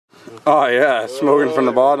Oh yeah, smoking from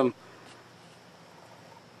the bottom.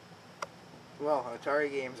 Well,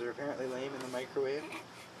 Atari games are apparently lame in the microwave.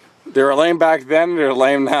 They were lame back then, they're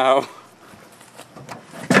lame now.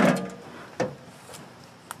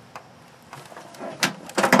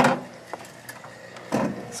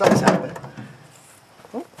 Something's happening.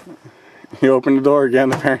 Oh. You opened the door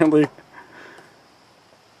again, apparently.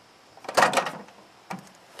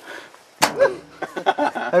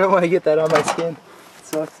 I don't want to get that on my skin. It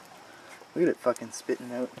sucks. Look at it fucking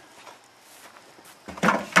spitting out.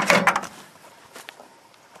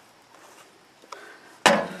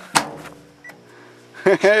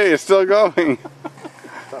 Hey, it's still going. I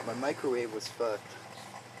thought my microwave was fucked.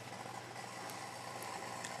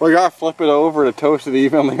 Well, you gotta flip it over to toast it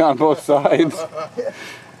evenly on both sides.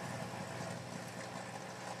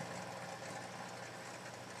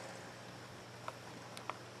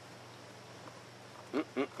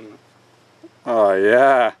 Oh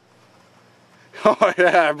yeah. Oh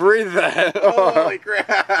yeah, breathe that. Holy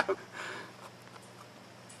crap.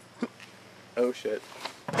 Oh shit.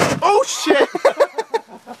 Oh shit!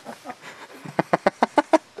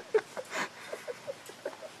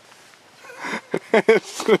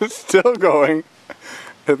 It's still going,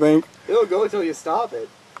 I think. It'll go until you stop it.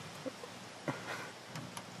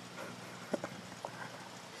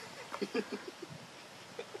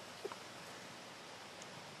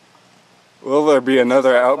 Will there be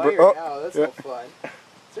another outbreak? Oh, now. That's no fun.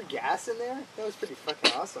 Is there gas in there? That was pretty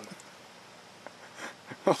fucking awesome.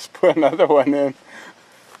 Let's put another one in.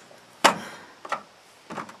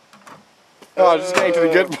 Oh, just getting to the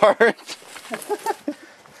good part.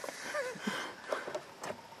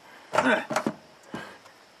 I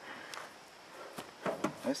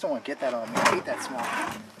just don't want to get that on me. I hate that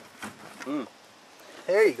smell.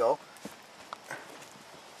 There you go.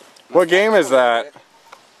 What game is that?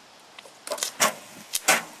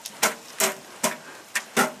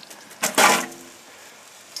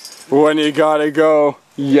 When you gotta go,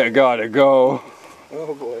 you gotta go.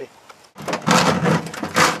 Oh boy.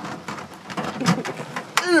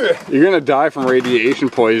 You're gonna die from radiation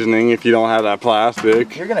poisoning if you don't have that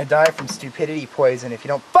plastic. You're gonna die from stupidity poison if you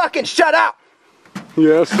don't fucking shut up!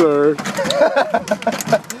 Yes, sir.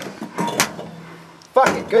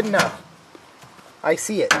 Fuck it, good enough. I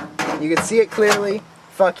see it. You can see it clearly.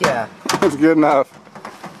 Fuck yeah. That's good enough.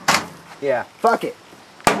 Yeah, fuck it.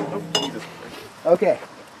 Okay.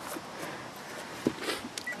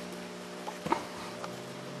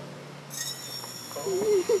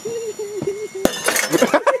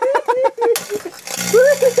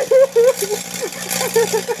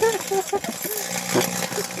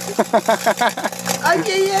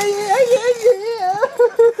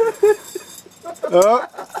 Oh.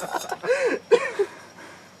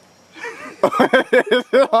 Is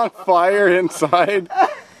it on fire inside?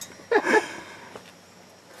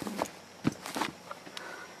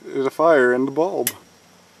 There's a fire in the bulb.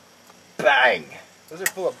 Bang! Those are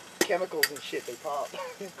full of chemicals and shit, they pop.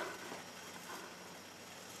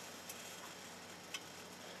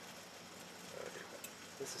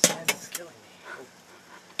 This assignment's killing me.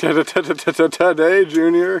 Today,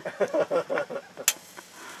 Junior. Well,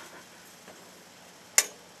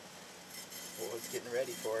 it's getting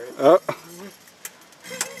ready for it. Oh.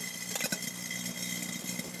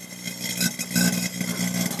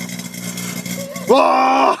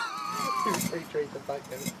 Whoa! Retrace the fuck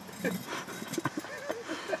out.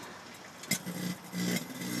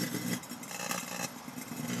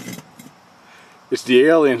 It's the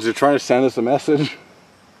aliens. They're trying to send us a message.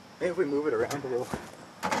 Maybe if we move it around a little.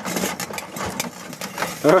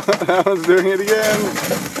 That one's doing it again.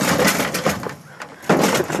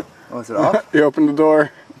 Oh, is it off? He opened the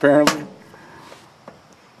door, apparently.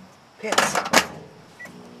 Piss.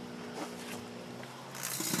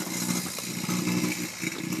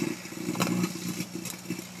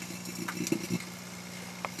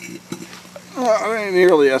 Well, it ain't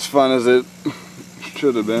nearly as fun as it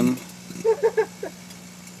should have been.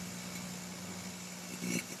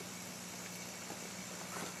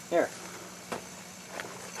 Here.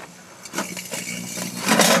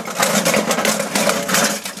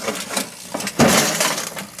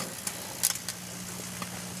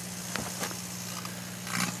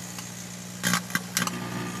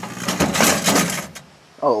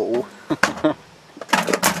 Oh.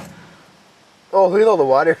 Oh, look at all the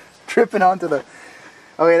water dripping onto the...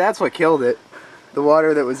 Okay, that's what killed it. The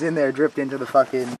water that was in there dripped into the fucking...